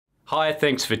Hi,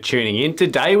 thanks for tuning in.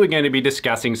 Today we're going to be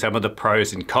discussing some of the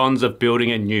pros and cons of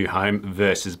building a new home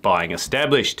versus buying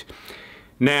established.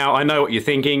 Now, I know what you're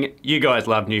thinking. You guys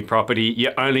love new property.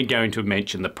 You're only going to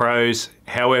mention the pros.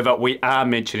 However, we are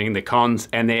mentioning the cons,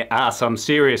 and there are some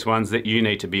serious ones that you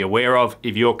need to be aware of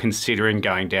if you're considering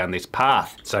going down this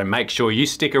path. So make sure you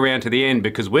stick around to the end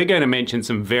because we're going to mention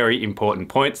some very important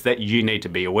points that you need to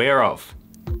be aware of.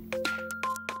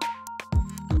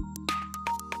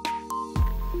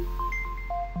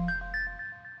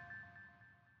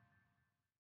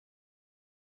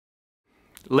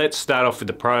 Let's start off with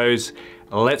the pros.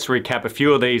 Let's recap a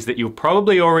few of these that you'll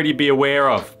probably already be aware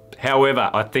of. However,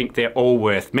 I think they're all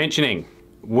worth mentioning.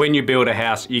 When you build a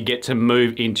house, you get to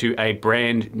move into a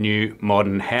brand new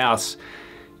modern house.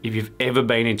 If you've ever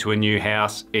been into a new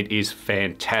house, it is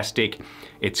fantastic.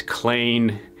 It's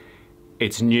clean,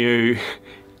 it's new,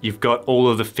 you've got all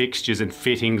of the fixtures and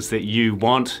fittings that you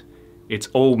want. It's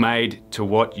all made to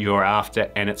what you're after,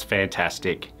 and it's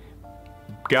fantastic.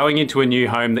 Going into a new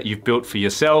home that you've built for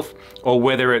yourself, or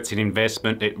whether it's an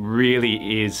investment, it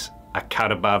really is a cut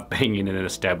above being in an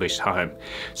established home.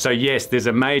 So yes, there's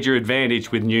a major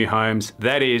advantage with new homes.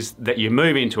 That is that you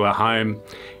move into a home,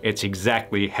 it's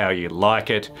exactly how you like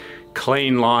it.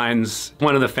 Clean lines.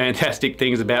 One of the fantastic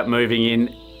things about moving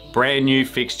in, brand new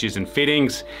fixtures and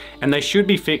fittings, and they should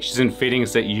be fixtures and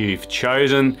fittings that you've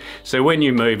chosen. So when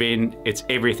you move in, it's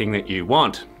everything that you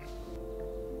want.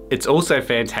 It's also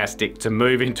fantastic to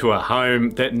move into a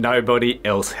home that nobody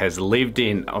else has lived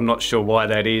in. I'm not sure why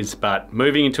that is, but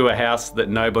moving into a house that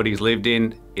nobody's lived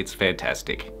in, it's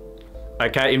fantastic.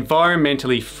 Okay,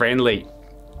 environmentally friendly.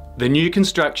 The new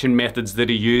construction methods that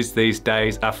are used these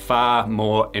days are far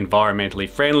more environmentally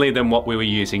friendly than what we were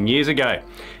using years ago.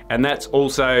 And that's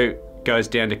also goes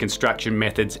down to construction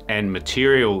methods and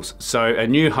materials. So a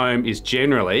new home is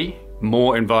generally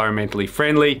more environmentally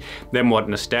friendly than what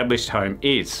an established home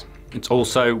is. It's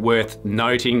also worth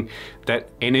noting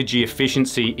that energy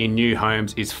efficiency in new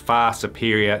homes is far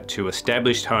superior to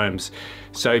established homes.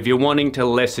 So if you're wanting to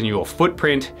lessen your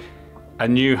footprint, a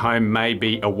new home may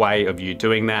be a way of you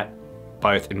doing that,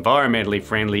 both environmentally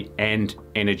friendly and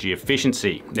energy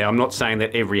efficiency. Now, I'm not saying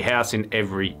that every house in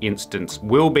every instance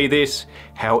will be this.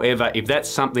 However, if that's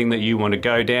something that you want to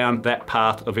go down, that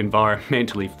path of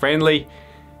environmentally friendly,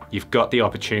 you've got the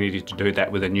opportunity to do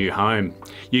that with a new home.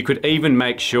 You could even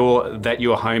make sure that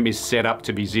your home is set up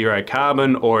to be zero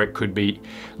carbon, or it could be,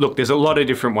 look, there's a lot of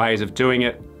different ways of doing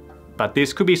it, but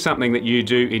this could be something that you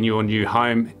do in your new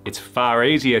home. It's far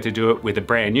easier to do it with a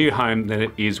brand new home than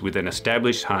it is with an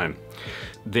established home.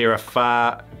 There are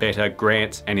far better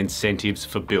grants and incentives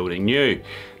for building new.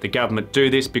 The government do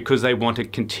this because they want to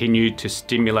continue to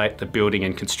stimulate the building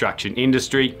and construction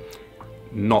industry.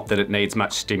 Not that it needs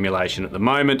much stimulation at the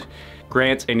moment.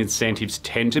 Grants and incentives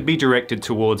tend to be directed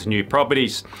towards new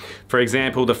properties. For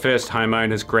example, the first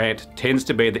homeowners grant tends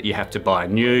to be that you have to buy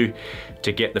new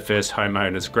to get the first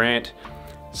homeowners grant.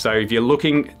 So if you're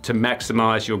looking to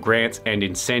maximize your grants and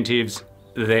incentives,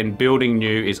 then building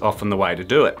new is often the way to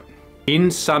do it.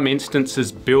 In some instances,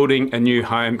 building a new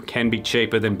home can be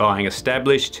cheaper than buying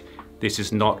established. This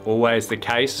is not always the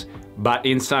case, but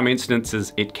in some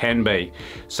instances it can be.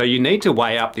 So you need to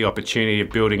weigh up the opportunity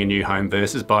of building a new home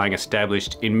versus buying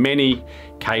established. In many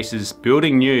cases,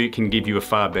 building new can give you a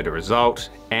far better result,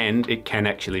 and it can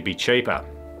actually be cheaper.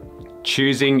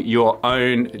 Choosing your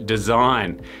own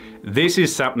design. This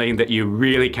is something that you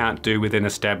really can't do with an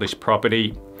established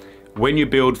property. When you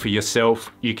build for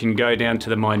yourself, you can go down to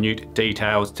the minute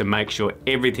details to make sure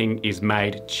everything is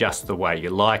made just the way you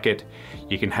like it.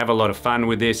 You can have a lot of fun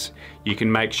with this. You can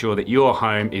make sure that your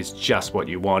home is just what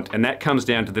you want, and that comes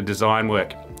down to the design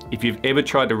work. If you've ever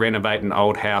tried to renovate an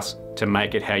old house to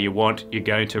make it how you want, you're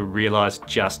going to realize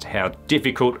just how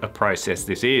difficult a process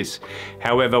this is.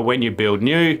 However, when you build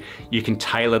new, you can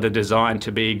tailor the design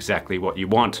to be exactly what you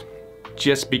want.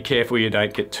 Just be careful you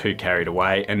don't get too carried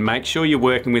away, and make sure you're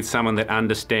working with someone that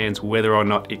understands whether or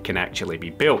not it can actually be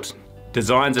built.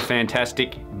 Designs are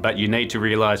fantastic, but you need to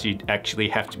realize you actually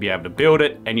have to be able to build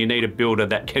it, and you need a builder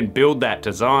that can build that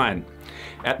design.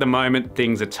 At the moment,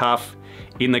 things are tough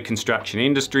in the construction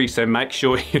industry, so make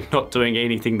sure you're not doing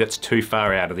anything that's too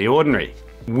far out of the ordinary.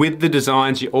 With the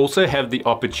designs, you also have the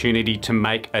opportunity to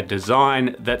make a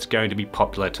design that's going to be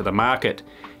popular to the market.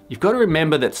 You've got to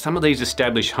remember that some of these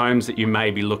established homes that you may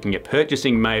be looking at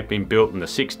purchasing may have been built in the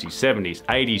 60s, 70s,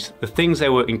 80s. The things they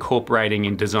were incorporating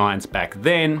in designs back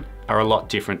then are a lot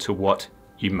different to what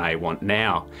you may want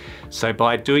now. So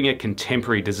by doing a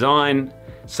contemporary design,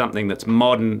 something that's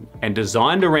modern and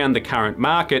designed around the current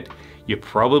market, you're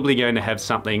probably going to have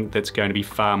something that's going to be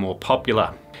far more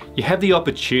popular. You have the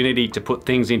opportunity to put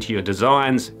things into your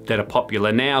designs that are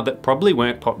popular now that probably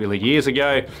weren't popular years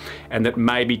ago and that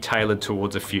may be tailored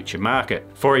towards a future market.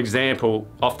 For example,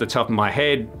 off the top of my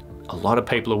head, a lot of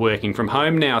people are working from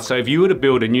home now, so if you were to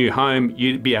build a new home,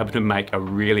 you'd be able to make a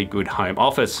really good home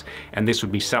office, and this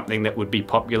would be something that would be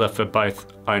popular for both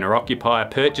owner-occupier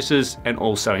purchasers and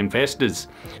also investors.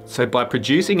 So by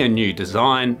producing a new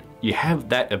design, you have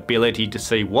that ability to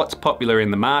see what's popular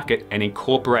in the market and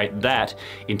incorporate that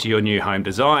into your new home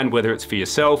design, whether it's for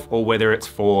yourself or whether it's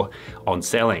for on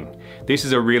selling. This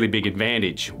is a really big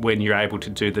advantage when you're able to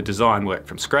do the design work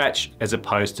from scratch as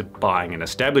opposed to buying an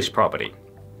established property.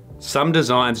 Some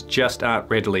designs just aren't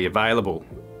readily available,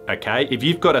 okay? If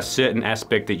you've got a certain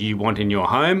aspect that you want in your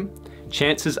home,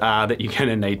 chances are that you're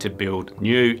gonna need to build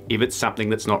new if it's something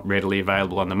that's not readily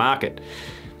available on the market.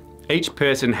 Each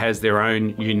person has their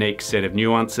own unique set of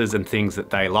nuances and things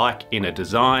that they like in a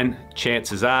design.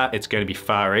 Chances are it's going to be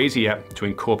far easier to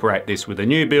incorporate this with a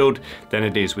new build than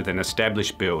it is with an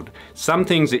established build. Some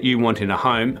things that you want in a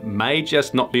home may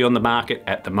just not be on the market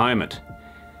at the moment.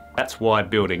 That's why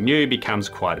building new becomes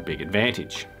quite a big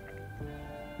advantage.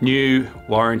 New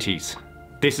warranties.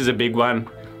 This is a big one.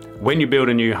 When you build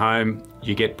a new home,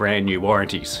 you get brand new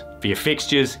warranties for your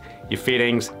fixtures, your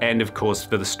fittings, and of course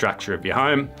for the structure of your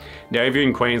home. Now, if you're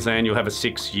in Queensland, you'll have a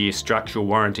 6-year structural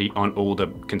warranty on all the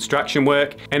construction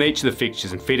work, and each of the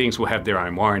fixtures and fittings will have their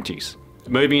own warranties.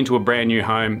 Moving into a brand new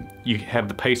home, you have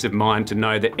the peace of mind to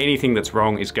know that anything that's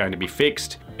wrong is going to be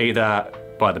fixed, either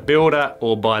by the builder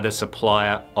or by the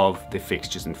supplier of the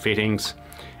fixtures and fittings.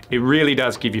 It really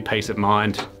does give you peace of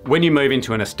mind. When you move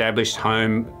into an established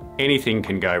home, anything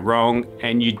can go wrong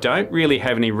and you don't really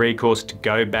have any recourse to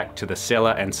go back to the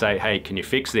seller and say, hey, can you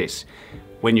fix this?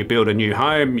 When you build a new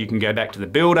home, you can go back to the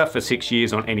builder for 6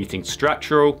 years on anything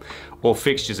structural or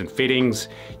fixtures and fittings.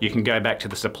 You can go back to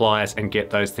the suppliers and get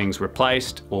those things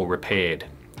replaced or repaired.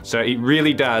 So it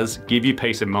really does give you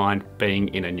peace of mind being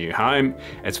in a new home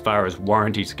as far as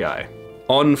warranties go.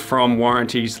 On from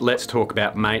warranties, let's talk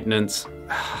about maintenance.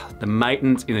 The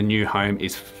maintenance in a new home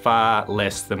is far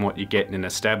less than what you get in an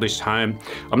established home.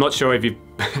 I'm not sure if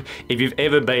you've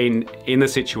ever been in the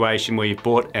situation where you've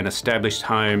bought an established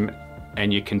home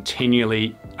and you're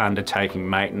continually undertaking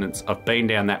maintenance. I've been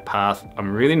down that path.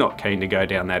 I'm really not keen to go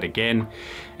down that again.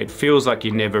 It feels like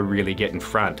you never really get in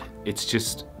front. It's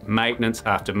just maintenance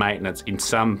after maintenance in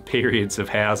some periods of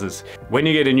houses. When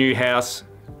you get a new house,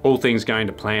 all things going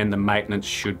to plan, the maintenance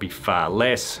should be far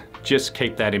less. Just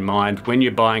keep that in mind. When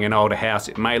you're buying an older house,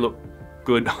 it may look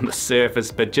good on the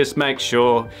surface, but just make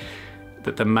sure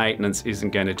that the maintenance isn't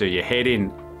going to do your head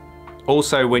in.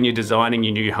 Also, when you're designing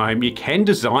your new home, you can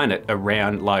design it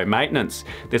around low maintenance.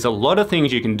 There's a lot of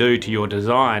things you can do to your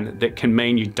design that can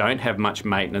mean you don't have much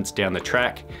maintenance down the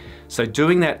track. So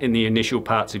doing that in the initial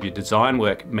parts of your design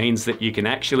work means that you can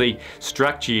actually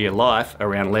structure your life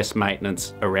around less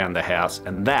maintenance around the house.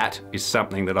 And that is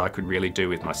something that I could really do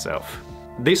with myself.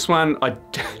 This one,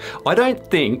 I don't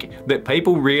think that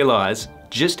people realize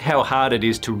just how hard it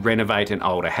is to renovate an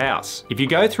older house. If you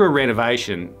go through a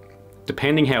renovation,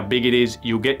 depending how big it is,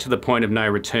 you'll get to the point of no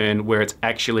return where it's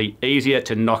actually easier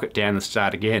to knock it down and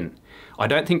start again. I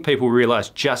don't think people realize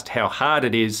just how hard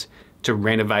it is to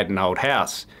renovate an old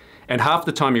house. And half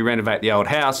the time you renovate the old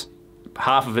house,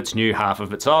 half of it's new, half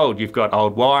of it's old. You've got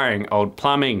old wiring, old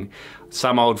plumbing,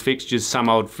 some old fixtures, some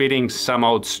old fittings, some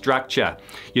old structure.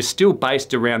 You're still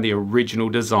based around the original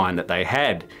design that they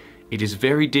had. It is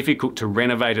very difficult to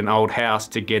renovate an old house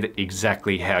to get it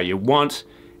exactly how you want.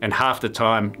 And half the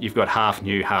time you've got half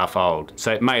new, half old.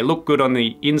 So it may look good on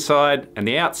the inside and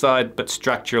the outside, but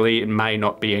structurally it may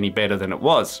not be any better than it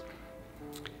was.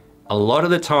 A lot of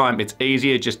the time it's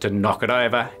easier just to knock it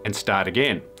over and start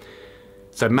again.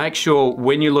 So make sure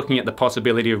when you're looking at the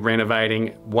possibility of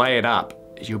renovating, weigh it up.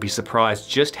 You'll be surprised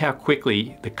just how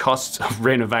quickly the costs of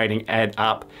renovating add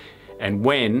up and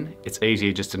when it's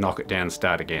easier just to knock it down and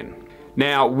start again.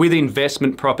 Now, with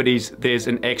investment properties, there's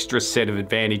an extra set of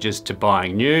advantages to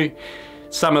buying new.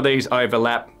 Some of these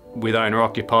overlap with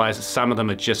owner-occupiers, some of them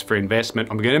are just for investment.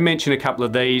 I'm going to mention a couple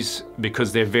of these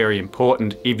because they're very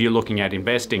important if you're looking at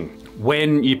investing.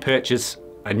 When you purchase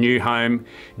a new home,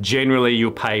 generally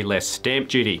you'll pay less stamp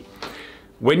duty.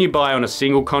 When you buy on a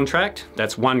single contract,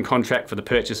 that's one contract for the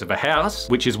purchase of a house,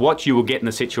 which is what you will get in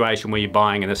the situation where you're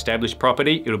buying an established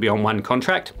property. It'll be on one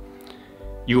contract.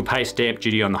 You will pay stamp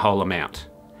duty on the whole amount.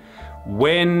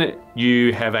 When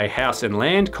you have a house and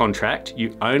land contract,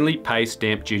 you only pay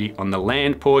stamp duty on the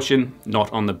land portion,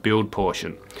 not on the build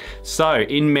portion. So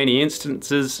in many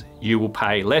instances, you will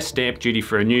pay less stamp duty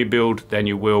for a new build than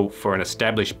you will for an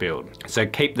established build. So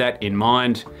keep that in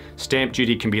mind. Stamp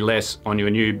duty can be less on your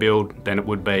new build than it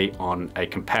would be on a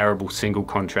comparable single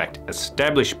contract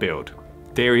established build.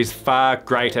 There is far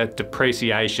greater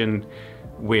depreciation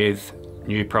with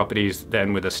new properties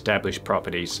than with established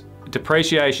properties.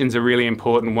 Depreciation is a really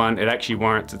important one. It actually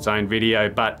warrants its own video,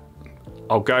 but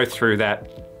I'll go through that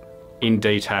in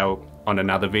detail on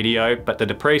another video. But the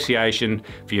depreciation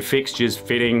for your fixtures,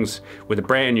 fittings with a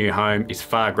brand new home is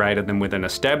far greater than with an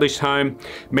established home.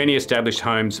 Many established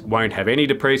homes won't have any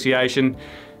depreciation,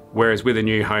 whereas with a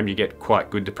new home you get quite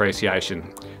good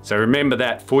depreciation. So remember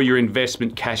that for your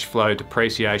investment cash flow,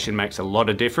 depreciation makes a lot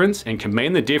of difference and can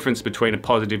mean the difference between a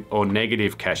positive or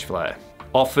negative cash flow.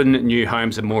 Often new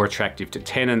homes are more attractive to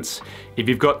tenants. If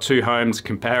you've got two homes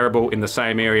comparable in the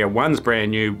same area, one's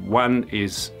brand new, one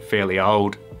is fairly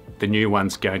old, the new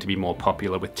one's going to be more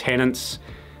popular with tenants.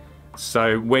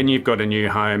 So when you've got a new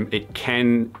home, it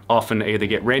can often either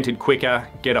get rented quicker,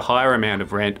 get a higher amount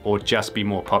of rent, or just be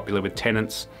more popular with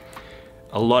tenants.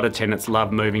 A lot of tenants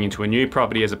love moving into a new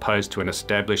property as opposed to an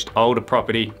established older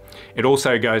property. It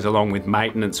also goes along with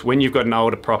maintenance. When you've got an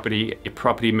older property, your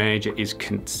property manager is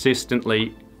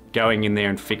consistently going in there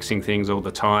and fixing things all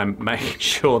the time, making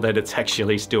sure that it's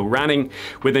actually still running.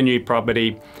 With a new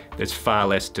property, there's far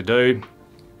less to do.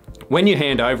 When you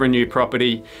hand over a new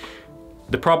property,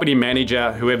 the property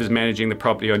manager, whoever's managing the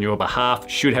property on your behalf,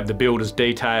 should have the builder's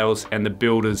details and the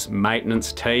builder's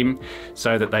maintenance team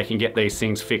so that they can get these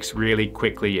things fixed really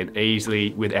quickly and easily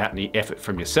without any effort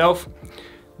from yourself.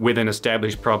 With an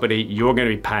established property, you're going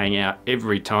to be paying out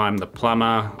every time the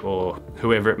plumber or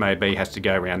whoever it may be has to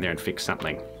go around there and fix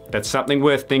something. That's something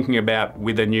worth thinking about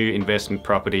with a new investment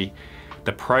property.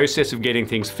 The process of getting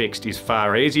things fixed is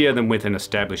far easier than with an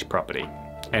established property.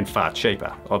 And far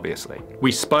cheaper, obviously.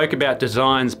 We spoke about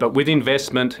designs, but with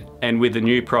investment and with a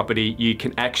new property, you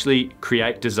can actually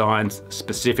create designs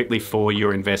specifically for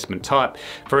your investment type.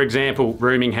 For example,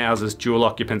 rooming houses, dual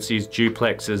occupancies,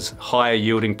 duplexes, higher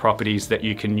yielding properties that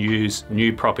you can use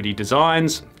new property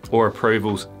designs or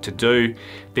approvals to do.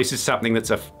 This is something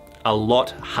that's a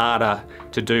lot harder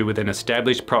to do with an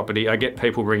established property. I get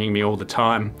people ringing me all the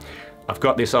time. I've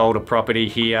got this older property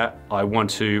here, I want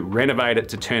to renovate it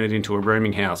to turn it into a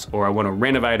rooming house, or I want to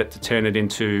renovate it to turn it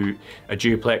into a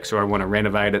duplex, or I want to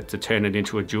renovate it to turn it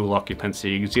into a dual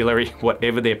occupancy auxiliary,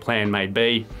 whatever their plan may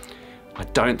be. I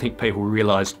don't think people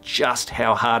realise just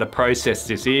how hard a process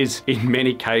this is. In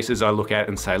many cases I look at it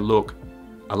and say, look,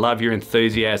 I love your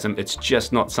enthusiasm, it's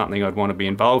just not something I'd want to be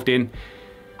involved in.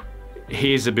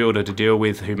 Here's a builder to deal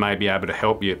with who may be able to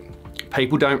help you.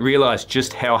 People don't realise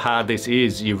just how hard this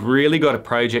is. You've really got to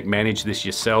project manage this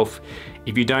yourself.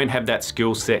 If you don't have that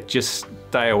skill set, just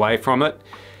stay away from it.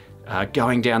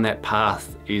 Going down that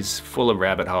path is full of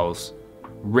rabbit holes.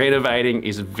 Renovating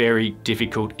is very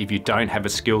difficult if you don't have a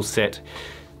skill set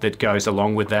that goes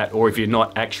along with that, or if you're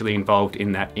not actually involved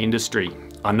in that industry.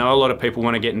 I know a lot of people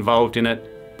want to get involved in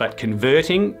it, but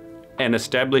converting an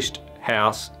established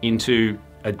house into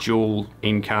a dual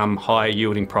income, higher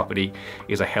yielding property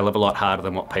is a hell of a lot harder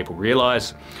than what people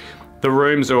realise. The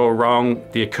rooms are all wrong,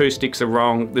 the acoustics are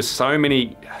wrong, there's so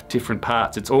many different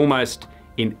parts. It's almost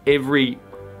in every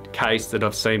case that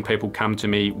I've seen people come to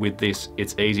me with this,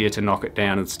 it's easier to knock it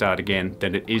down and start again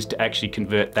than it is to actually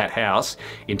convert that house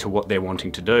into what they're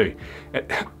wanting to do.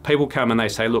 People come and they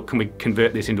say, look, can we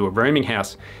convert this into a rooming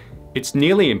house? It's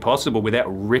nearly impossible without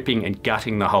ripping and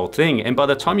gutting the whole thing. And by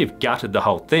the time you've gutted the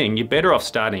whole thing, you're better off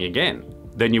starting again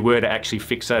than you were to actually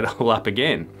fix that all up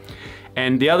again.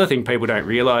 And the other thing people don't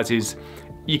realise is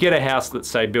you get a house that's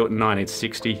say built in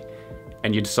 1960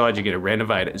 and you decide you're going to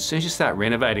renovate it. As soon as you start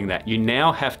renovating that, you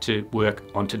now have to work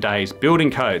on today's building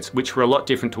codes, which were a lot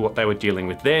different to what they were dealing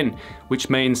with then, which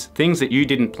means things that you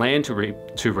didn't plan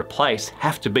to replace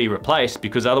have to be replaced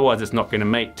because otherwise it's not going to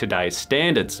meet today's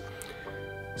standards.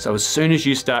 So as soon as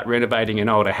you start renovating an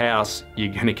older house,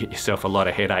 you're going to get yourself a lot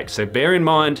of headaches. So bear in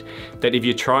mind that if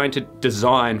you're trying to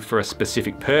design for a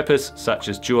specific purpose, such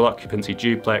as dual occupancy,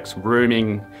 duplex,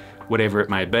 rooming, whatever it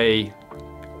may be,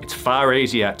 it's far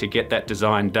easier to get that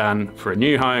design done for a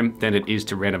new home than it is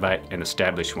to renovate an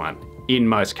established one, in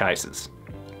most cases.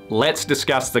 Let's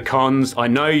discuss the cons. I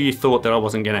know you thought that I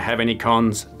wasn't going to have any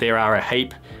cons. There are a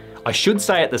heap. I should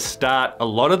say at the start, a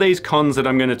lot of these cons that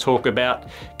I'm going to talk about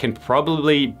can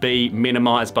probably be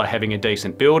minimized by having a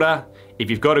decent builder.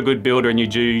 If you've got a good builder and you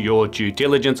do your due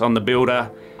diligence on the builder,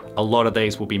 a lot of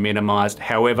these will be minimized.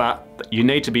 However, you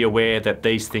need to be aware that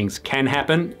these things can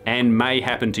happen and may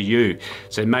happen to you.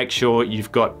 So make sure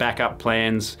you've got backup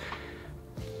plans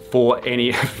for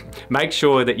any, make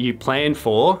sure that you plan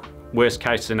for worst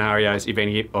case scenarios if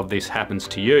any of this happens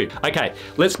to you. Okay,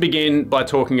 let's begin by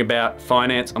talking about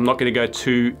finance. I'm not going to go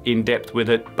too in depth with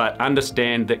it, but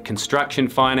understand that construction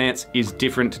finance is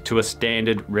different to a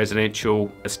standard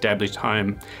residential established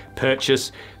home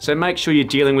purchase. So make sure you're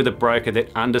dealing with a broker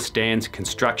that understands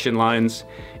construction loans.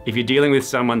 If you're dealing with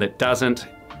someone that doesn't,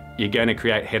 you're going to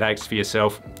create headaches for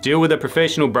yourself. Deal with a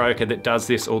professional broker that does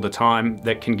this all the time,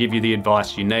 that can give you the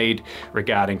advice you need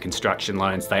regarding construction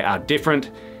loans. They are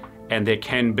different, and there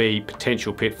can be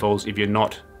potential pitfalls if you're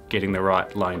not getting the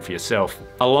right loan for yourself.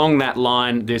 Along that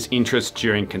line, there's interest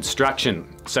during construction.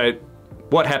 So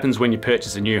what happens when you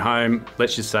purchase a new home?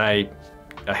 Let's just say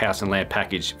a house and land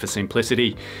package for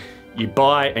simplicity. You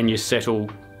buy and you settle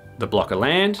the block of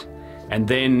land, and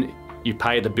then you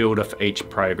pay the builder for each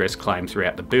progress claim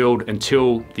throughout the build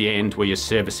until the end where you're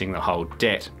servicing the whole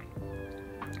debt.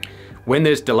 When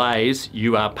there's delays,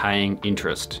 you are paying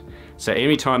interest. So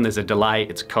anytime there's a delay,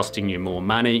 it's costing you more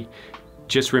money.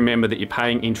 Just remember that you're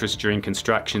paying interest during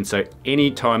construction. So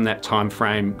anytime that time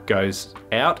frame goes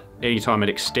out, anytime it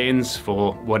extends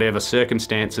for whatever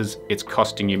circumstances, it's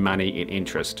costing you money in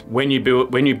interest. When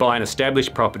you buy an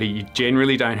established property, you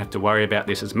generally don't have to worry about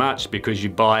this as much because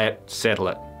you buy it, settle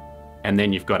it, and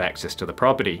then you've got access to the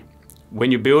property.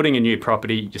 When you're building a new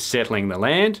property, you're settling the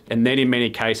land, and then in many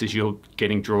cases you're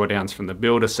getting drawdowns from the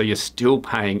builder, so you're still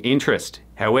paying interest.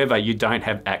 However, you don't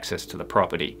have access to the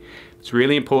property. It's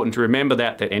really important to remember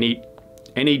that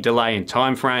any delay in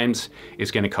timeframes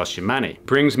is going to cost you money.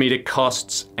 Brings me to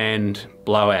costs and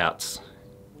blowouts.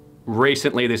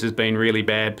 Recently, this has been really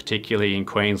bad, particularly in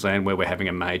Queensland where we're having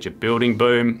a major building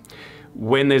boom.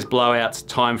 When there's blowouts,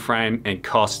 timeframe and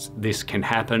costs, this can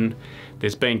happen.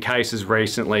 There's been cases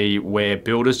recently where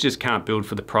builders just can't build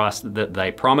for the price that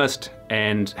they promised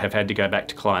and have had to go back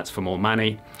to clients for more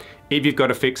money. If you've got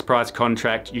a fixed price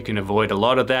contract, you can avoid a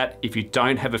lot of that. If you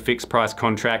don't have a fixed price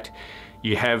contract,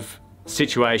 you have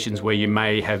situations where you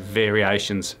may have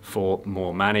variations for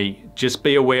more money. Just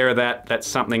be aware of that. That's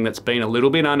something that's been a little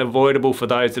bit unavoidable for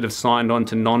those that have signed on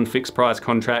to non-fixed price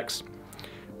contracts.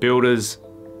 Builders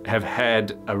have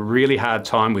had a really hard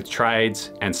time with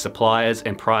trades and suppliers,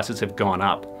 and prices have gone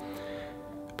up.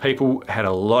 People had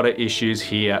a lot of issues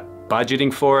here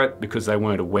budgeting for it because they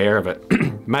weren't aware of it.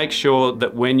 Make sure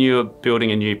that when you're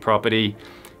building a new property,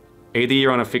 either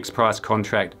you're on a fixed price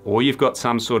contract or you've got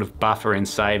some sort of buffer in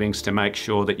savings to make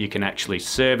sure that you can actually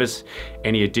service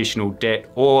any additional debt,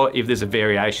 or if there's a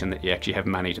variation that you actually have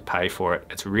money to pay for it.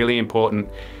 It's really important.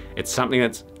 It's something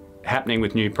that's happening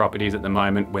with new properties at the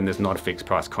moment when there's not a fixed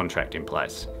price contract in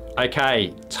place.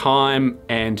 Okay, time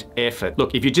and effort.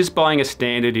 Look, if you're just buying a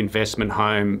standard investment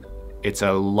home, it's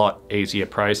a lot easier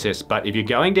process. But if you're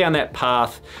going down that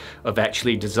path of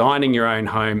actually designing your own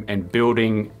home and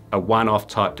building a one-off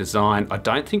type design, I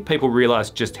don't think people realize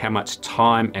just how much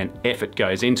time and effort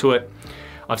goes into it.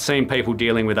 I've seen people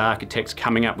dealing with architects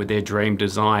coming up with their dream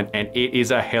design, and it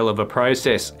is a hell of a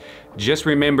process. Just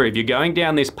remember, if you're going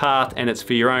down this path and it's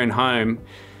for your own home,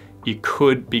 you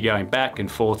could be going back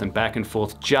and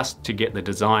forth just to get the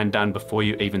design done before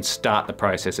you even start the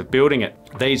process of building it.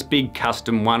 These big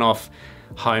custom one-off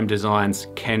home designs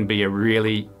can be a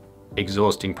really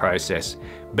exhausting process.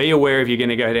 Be aware if you're going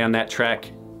to go down that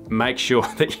track. Make sure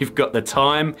that you've got the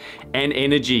time and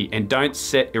energy, and don't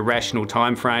set irrational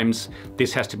timeframes.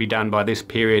 This has to be done by this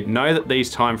period. Know that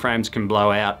these timeframes can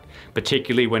blow out,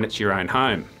 particularly when it's your own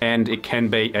home. And it can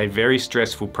be a very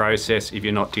stressful process if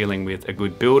you're not dealing with a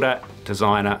good builder,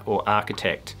 designer, or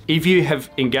architect. If you have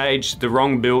engaged the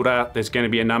wrong builder, there's going to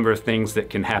be a number of things that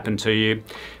can happen to you.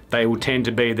 There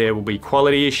will be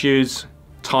quality issues,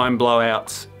 time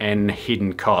blowouts, and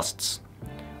hidden costs,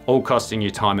 all costing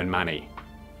you time and money.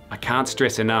 I can't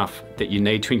stress enough that you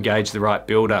need to engage the right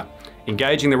builder.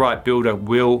 Engaging the right builder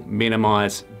will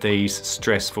minimize these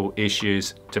stressful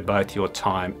issues to both your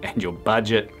time and your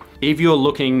budget. If you're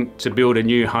looking to build a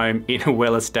new home in a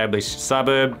well-established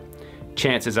suburb,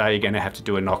 chances are you're going to have to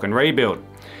do a knock and rebuild.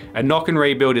 A knock and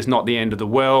rebuild is not the end of the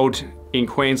world. In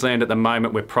Queensland at the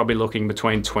moment, we're probably looking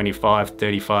between 25,000 to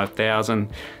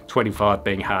 35,000, 25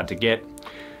 being hard to get.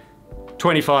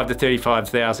 25 to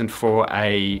 35,000 for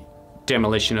a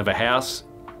demolition of a house.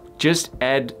 Just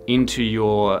add into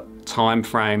your time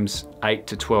frames 8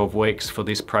 to 12 weeks for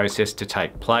this process to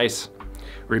take place.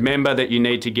 Remember that you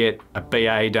need to get a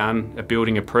BA done, a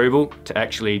building approval, to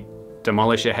actually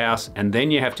demolish a house, and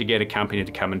then you have to get a company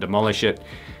to come and demolish it.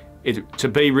 To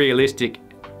be realistic,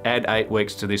 add 8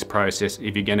 weeks to this process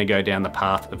if you're going to go down the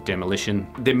path of demolition.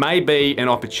 There may be an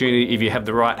opportunity if you have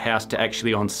the right house to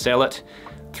actually on-sell it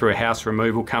through a house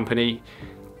removal company.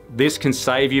 This can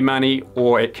save you money,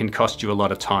 or it can cost you a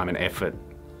lot of time and effort.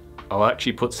 I'll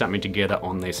actually put something together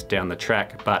on this down the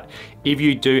track, but if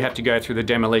you do have to go through the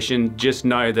demolition, just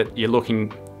know that you're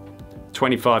looking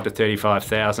 25 to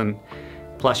 35,000,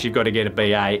 plus you've got to get a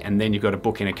BA, and then you've got to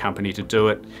book in a company to do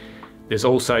it. There's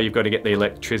also, you've got to get the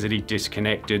electricity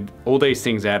disconnected. All these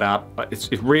things add up. It's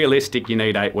realistic, you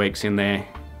need 8 weeks in there.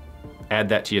 Add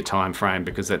that to your time frame,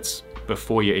 because that's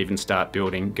before you even start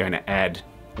building, going to add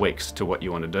weeks to what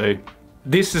you want to do.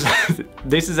 This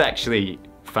is actually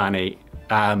funny.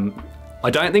 I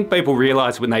don't think people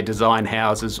realize when they design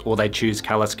houses or they choose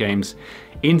color schemes,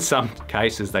 in some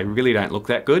cases they really don't look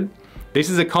that good. This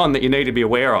is a con that you need to be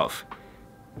aware of.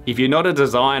 If you're not a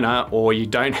designer or you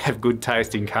don't have good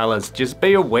taste in colors, just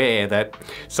be aware that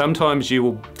sometimes you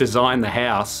will design the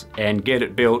house and get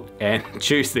it built and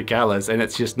choose the colors, and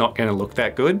it's just not going to look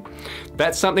that good.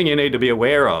 That's something you need to be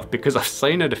aware of, because I've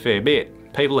seen it a fair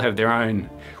bit. People have their own,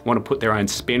 want to put their own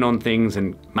spin on things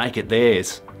and make it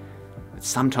theirs. But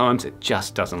sometimes it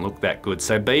just doesn't look that good.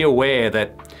 So be aware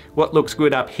that what looks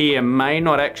good up here may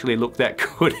not actually look that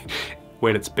good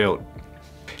when it's built.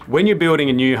 When you're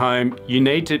building a new home, you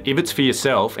need to, if it's for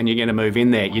yourself and you're going to move in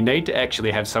there, you need to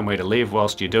actually have somewhere to live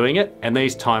whilst you're doing it, and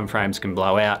these time frames can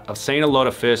blow out. I've seen a lot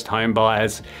of first home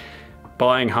buyers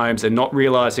buying homes and not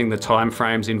realising the time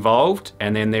frames involved,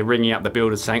 and then they're ringing up the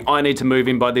builders saying, I need to move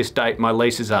in by this date, my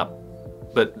lease is up.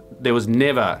 But there was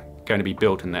never going to be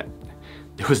built in that.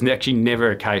 There was actually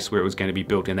never a case where it was going to be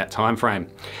built in that time frame.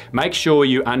 Make sure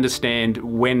you understand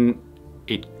when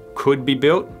it could be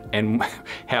built and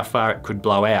how far it could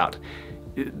blow out.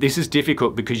 This is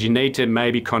difficult because you need to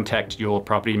maybe contact your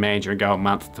property manager and go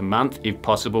month to month if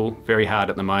possible. Very hard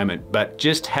at the moment, but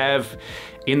just have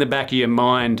in the back of your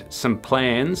mind some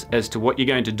plans as to what you're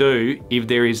going to do if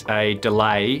there is a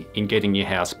delay in getting your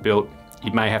house built.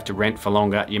 You may have to rent for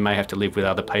longer, you may have to live with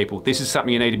other people. This is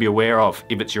something you need to be aware of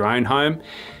if it's your own home.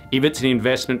 If it's an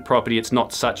investment property, it's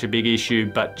not such a big issue,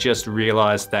 but just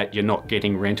realise that you're not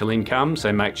getting rental income,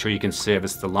 so make sure you can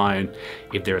service the loan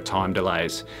if there are time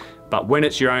delays. But when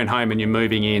it's your own home and you're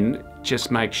moving in,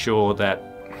 just make sure that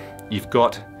you've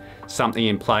got something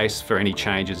in place for any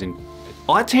changes in.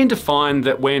 I tend to find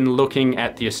that when looking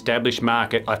at the established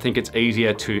market, I think it's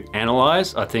easier to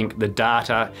analyse. I think the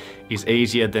data is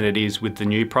easier than it is with the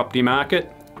new property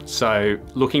market. So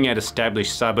looking at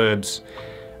established suburbs,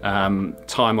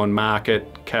 time on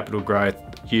market, capital growth,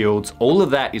 yields, all of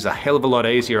that is a hell of a lot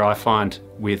easier, I find,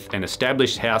 with an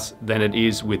established house than it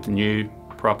is with new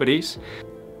properties.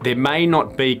 There may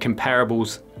not be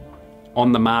comparables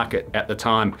on the market at the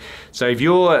time. So if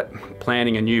you're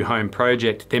planning a new home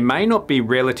project, there may not be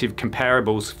relative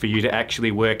comparables for you to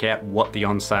actually work out what the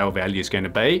on-sale value is going to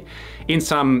be. In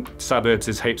some suburbs,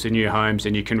 there's heaps of new homes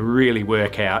and you can really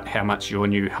work out how much your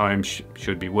new home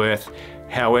should be worth.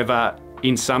 However,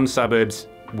 in some suburbs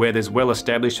where there's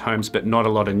well-established homes but not a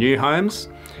lot of new homes,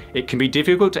 it can be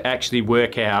difficult to actually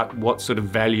work out what sort of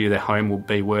value the home will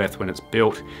be worth when it's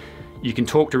built. You can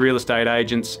talk to real estate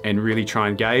agents and really try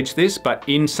and gauge this, but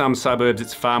in some suburbs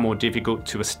it's far more difficult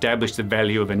to establish the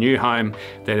value of a new home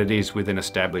than it is with an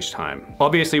established home.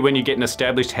 Obviously, when you get an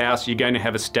established house, you're going to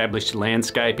have established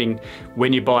landscaping.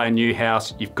 When you buy a new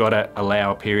house, you've got to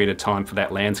allow a period of time for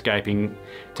that landscaping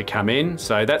to come in.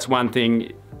 So that's one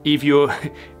thing. If you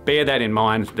bear that in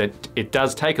mind, that it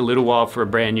does take a little while for a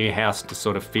brand new house to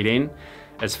sort of fit in,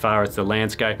 as far as the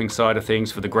landscaping side of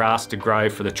things, for the grass to grow,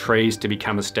 for the trees to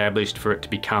become established, for it to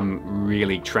become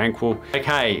really tranquil.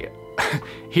 Okay,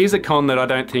 here's a con that I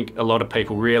don't think a lot of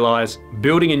people realise.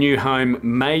 Building a new home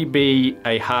may be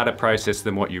a harder process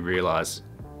than what you realise.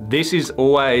 This is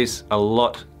always a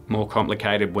lot more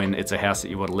complicated when it's a house that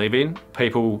you want to live in.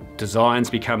 Designs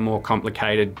become more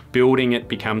complicated, building it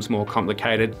becomes more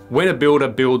complicated. When a builder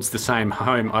builds the same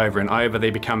home over and over, they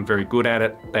become very good at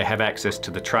it. They have access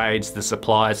to the trades, the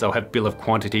suppliers, they'll have bill of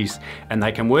quantities, and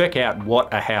they can work out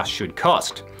what a house should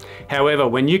cost. However,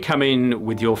 when you come in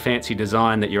with your fancy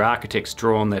design that your architect's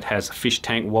drawn, that has a fish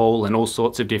tank wall and all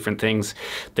sorts of different things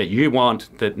that you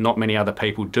want that not many other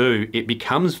people do, it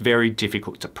becomes very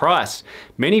difficult to price.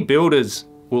 Many builders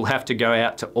will have to go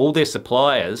out to all their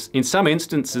suppliers. In some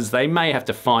instances, they may have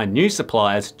to find new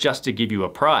suppliers just to give you a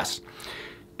price.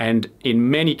 And in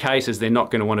many cases, they're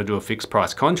not going to want to do a fixed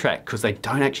price contract because they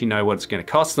don't actually know what it's going to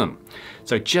cost them.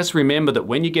 So just remember that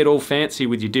when you get all fancy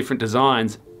with your different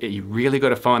designs, you really got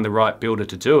to find the right builder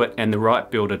to do it and the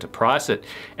right builder to price it.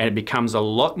 And it becomes a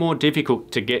lot more difficult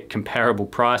to get comparable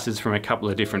prices from a couple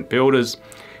of different builders.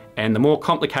 And the more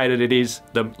complicated it is,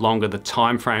 the longer the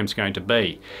time frame is going to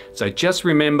be. So just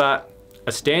remember,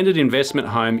 a standard investment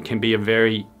home can be a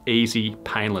very easy,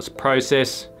 painless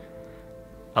process.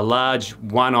 A large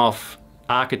one-off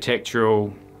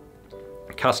architectural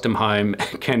custom home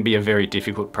can be a very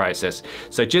difficult process.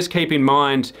 So just keep in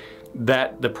mind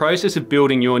that the process of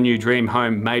building your new dream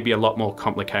home may be a lot more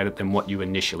complicated than what you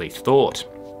initially thought.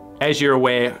 As you're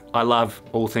aware, I love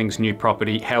all things new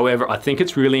property. However, I think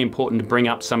it's really important to bring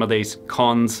up some of these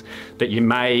cons that you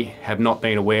may have not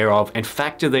been aware of and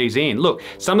factor these in. Look,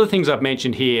 some of the things I've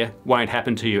mentioned here won't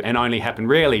happen to you and only happen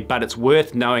rarely, but it's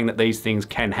worth knowing that these things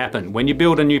can happen. When you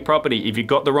build a new property, if you've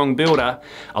got the wrong builder,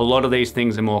 a lot of these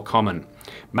things are more common.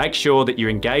 Make sure that you're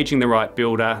engaging the right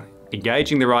builder,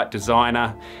 engaging the right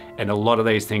designer, and a lot of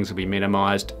these things will be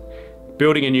minimized.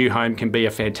 Building a new home can be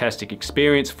a fantastic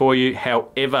experience for you.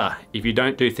 However, if you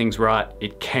don't do things right,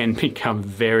 it can become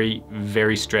very,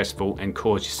 very stressful and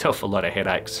cause yourself a lot of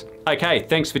headaches. Okay,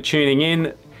 thanks for tuning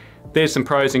in. There's some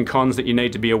pros and cons that you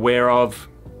need to be aware of.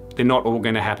 They're not all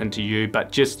going to happen to you,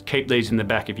 but just keep these in the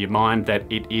back of your mind that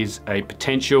it is a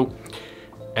potential.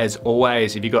 As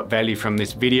always, if you got value from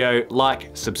this video,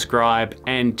 like, subscribe,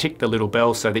 and tick the little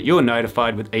bell so that you're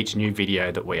notified with each new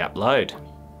video that we upload.